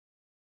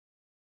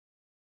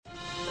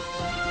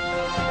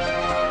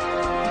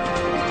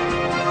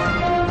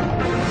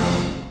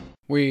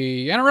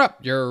We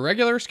interrupt your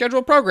regular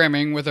scheduled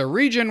programming with a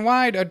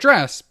region-wide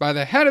address by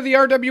the head of the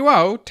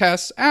RWO,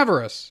 Tess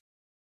Avarice.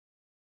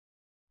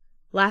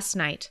 Last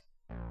night,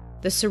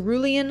 the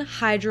Cerulean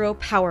Hydro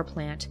Power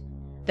Plant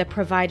that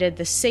provided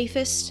the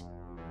safest,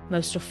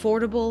 most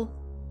affordable,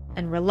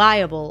 and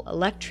reliable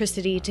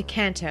electricity to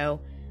Kanto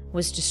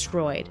was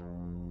destroyed,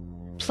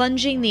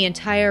 plunging the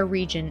entire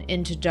region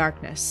into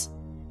darkness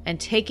and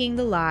taking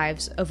the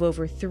lives of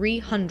over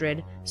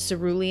 300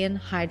 Cerulean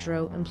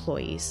Hydro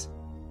employees.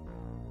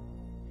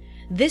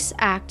 This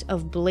act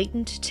of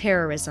blatant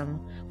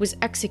terrorism was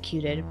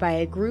executed by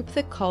a group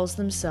that calls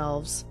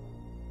themselves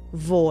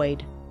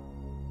Void.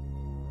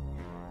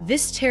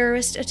 This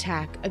terrorist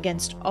attack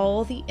against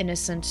all the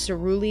innocent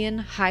Cerulean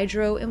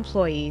Hydro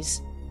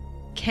employees,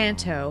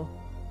 Kanto,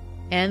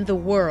 and the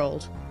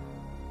world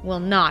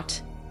will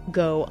not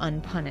go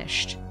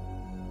unpunished.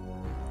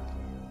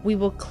 We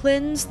will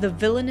cleanse the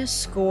villainous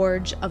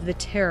scourge of the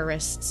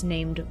terrorists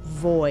named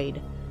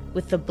Void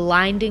with the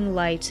blinding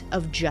light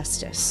of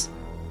justice.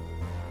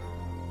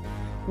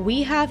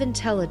 We have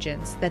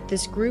intelligence that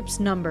this group's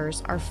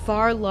numbers are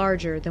far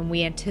larger than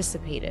we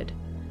anticipated,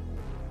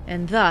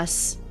 and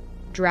thus,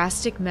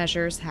 drastic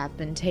measures have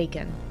been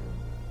taken.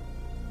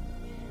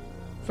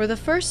 For the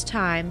first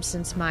time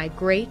since my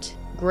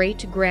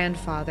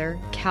great-great-grandfather,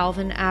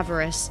 Calvin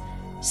Avarice,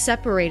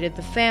 separated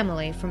the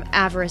family from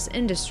Avarice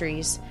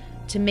Industries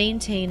to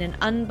maintain an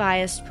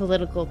unbiased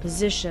political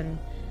position,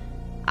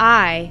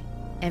 I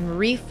am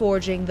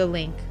reforging the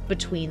link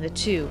between the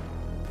two.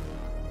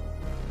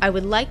 I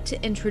would like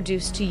to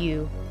introduce to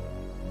you,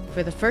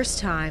 for the first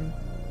time,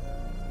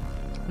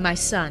 my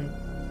son,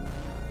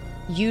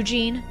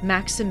 Eugene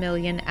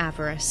Maximilian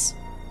Avarice.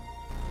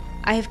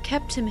 I have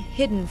kept him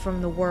hidden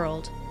from the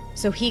world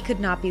so he could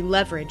not be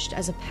leveraged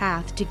as a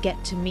path to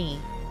get to me,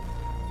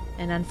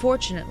 and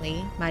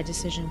unfortunately, my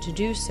decision to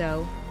do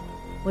so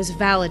was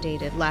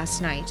validated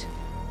last night.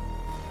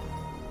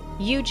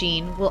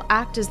 Eugene will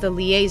act as the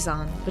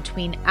liaison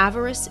between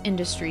Avarice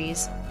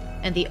Industries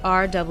and the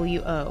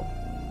RWO.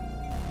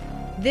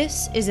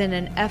 This is in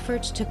an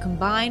effort to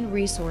combine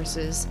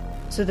resources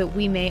so that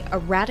we may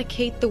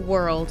eradicate the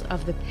world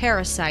of the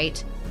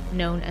parasite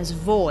known as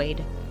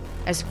Void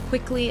as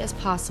quickly as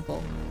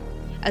possible,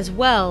 as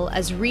well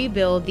as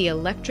rebuild the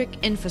electric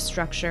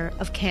infrastructure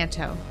of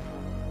Kanto.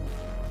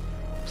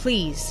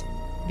 Please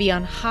be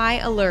on high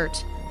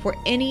alert for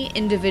any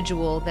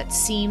individual that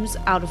seems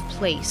out of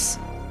place,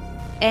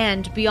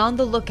 and be on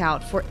the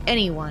lookout for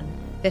anyone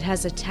that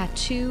has a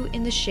tattoo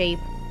in the shape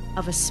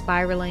of a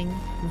spiraling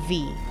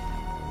V.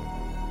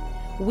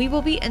 We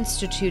will be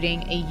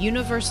instituting a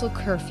universal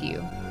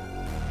curfew.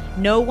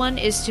 No one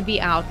is to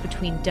be out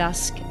between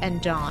dusk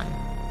and dawn.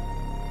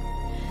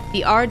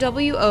 The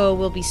RWO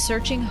will be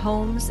searching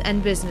homes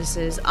and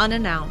businesses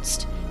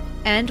unannounced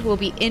and will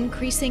be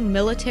increasing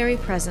military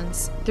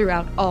presence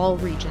throughout all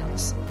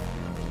regions.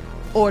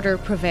 Order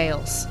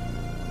prevails.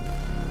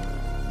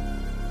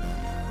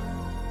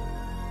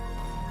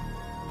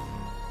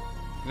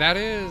 That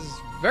is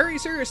very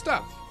serious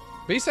stuff.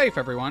 Be safe,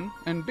 everyone,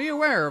 and be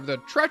aware of the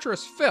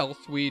treacherous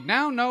filth we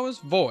now know as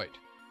Void.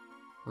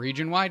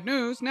 Region-wide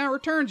news now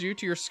returns you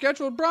to your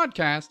scheduled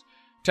broadcast,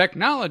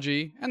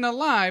 technology, and the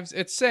lives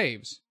it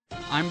saves.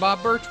 I'm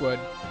Bob Birchwood.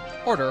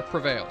 Order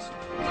prevails.